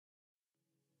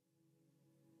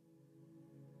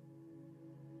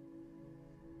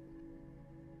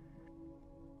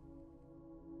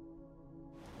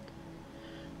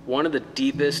one of the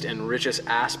deepest and richest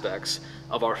aspects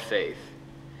of our faith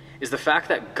is the fact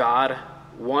that God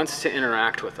wants to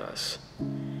interact with us.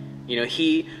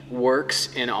 He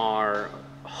works in our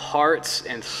hearts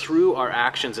and through our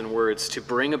actions and words to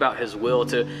bring about his will,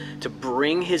 to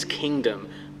bring his kingdom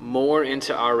more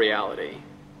into our reality.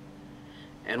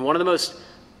 And one of the most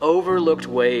overlooked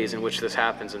ways in which this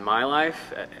happens in my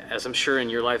life, as I'm sure in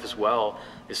your life as well,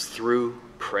 is through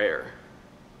prayer.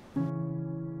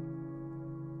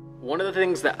 One of the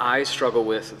things that I struggle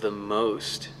with the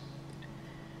most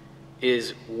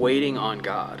is waiting on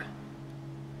God.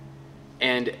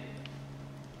 And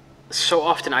so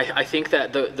often I think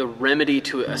that the remedy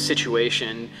to a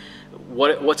situation,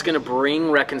 what's going to bring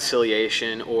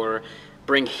reconciliation or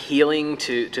bring healing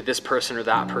to this person or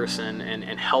that person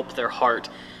and help their heart,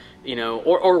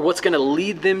 or what's going to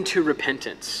lead them to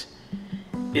repentance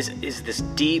is this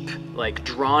deep,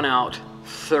 drawn out,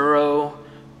 thorough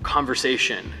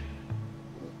conversation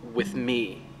with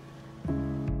me.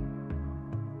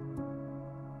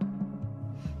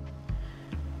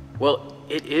 Well,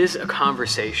 it is a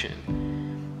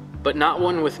conversation, but not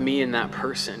one with me and that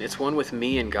person. It's one with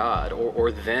me and God,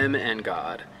 or them and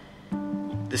God.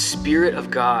 The Spirit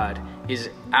of God is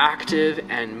active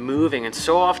and moving, and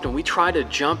so often we try to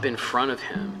jump in front of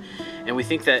him, and we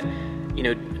think that,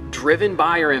 driven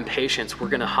by our impatience, we're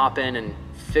going to hop in and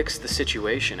fix the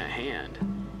situation at hand.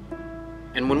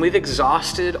 And when we've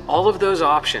exhausted all of those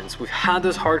options, we've had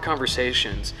those hard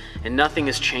conversations and nothing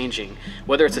is changing,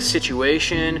 whether it's a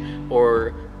situation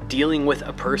or dealing with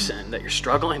a person that you're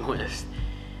struggling with,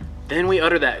 then we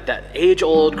utter that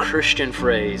age-old Christian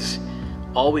phrase,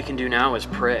 all we can do now is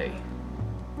pray.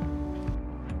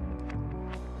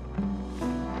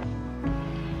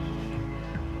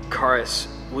 Karis,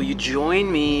 will you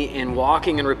join me in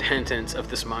walking in repentance of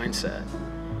this mindset?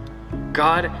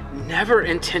 God never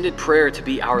intended prayer to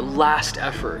be our last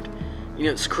effort.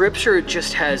 Scripture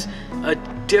just has a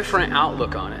different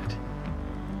outlook on it.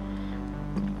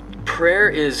 Prayer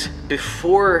is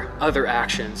before other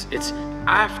actions, it's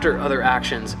after other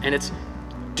actions, and it's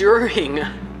during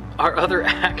our other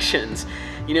actions.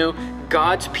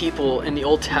 God's people in the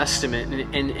Old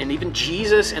Testament and even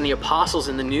Jesus and the apostles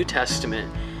in the New Testament,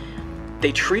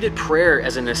 they treated prayer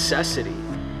as a necessity,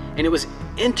 and it was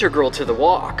integral to the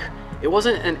walk. It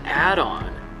wasn't an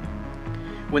add-on.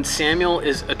 When Samuel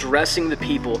is addressing the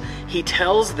people, he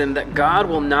tells them that God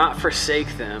will not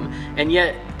forsake them, and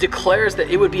yet declares that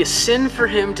it would be a sin for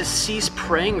him to cease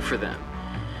praying for them.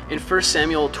 In 1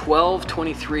 Samuel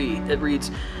 12:23, it reads,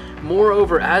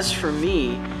 "Moreover, as for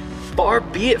me, far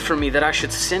be it from me that I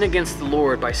should sin against the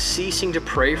Lord by ceasing to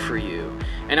pray for you,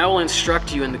 and I will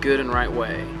instruct you in the good and right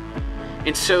way."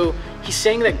 And so he's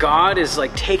saying that God is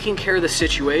taking care of the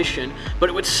situation, but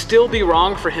it would still be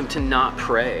wrong for him to not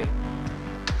pray.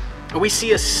 And we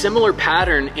see a similar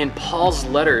pattern in Paul's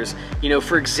letters.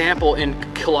 For example, in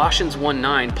Colossians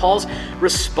 1:9, Paul's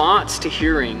response to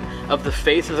hearing of the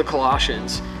faith of the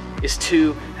Colossians is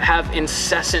to have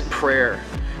incessant prayer.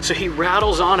 So he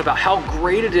rattles on about how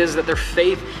great it is that their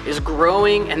faith is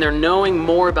growing and they're knowing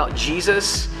more about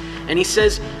Jesus. And he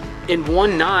says in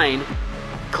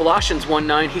Colossians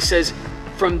 1:9, he says,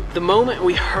 from the moment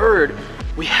we heard,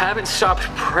 we haven't stopped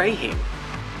praying.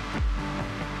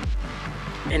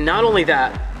 And not only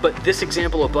that, but this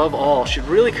example above all should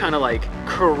really kind of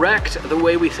correct the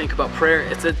way we think about prayer.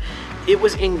 It's that it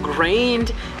was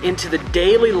ingrained into the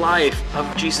daily life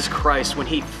of Jesus Christ when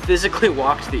he physically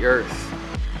walked the earth.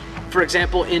 For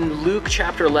example, in Luke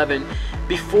chapter 11,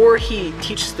 before he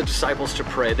teaches the disciples to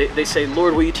pray, they say,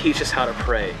 "Lord, will you teach us how to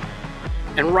pray?"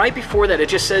 And right before that, it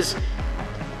just says,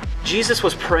 Jesus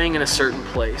was praying in a certain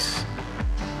place.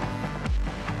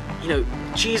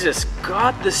 Jesus,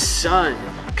 God the Son,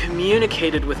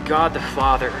 communicated with God the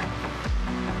Father.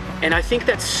 And I think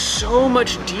that's so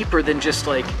much deeper than just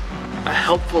a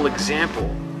helpful example.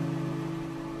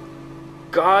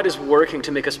 God is working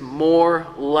to make us more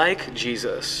like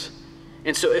Jesus.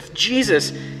 And so if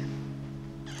Jesus,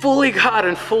 fully God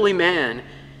and fully man,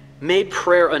 made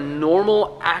prayer a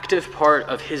normal, active part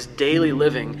of his daily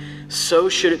living, so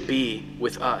should it be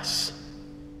with us.